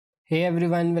Hey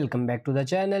everyone, welcome back to the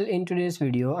channel. In today's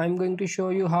video, I'm going to show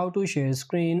you how to share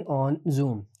screen on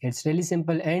Zoom. It's really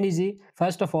simple and easy.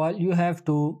 First of all, you have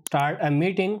to start a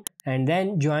meeting and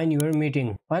then join your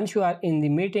meeting. Once you are in the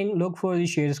meeting, look for the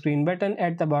share screen button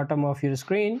at the bottom of your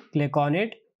screen. Click on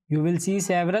it. You will see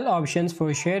several options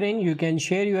for sharing. You can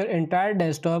share your entire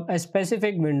desktop, a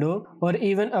specific window, or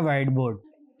even a whiteboard.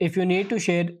 If you need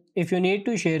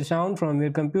to share sound from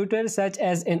your computer, such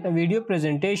as in a video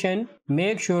presentation,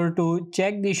 make sure to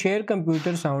check the share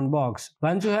computer sound box.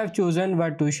 Once you have chosen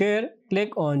what to share,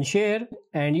 click on share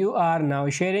and you are now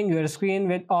sharing your screen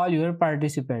with all your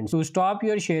participants. To stop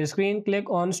your share screen, click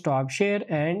on stop share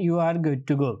and you are good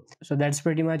to go. So that's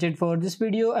pretty much it for this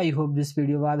video. I hope this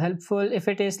video was helpful. If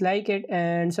it is, like it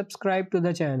and subscribe to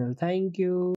the channel. Thank you.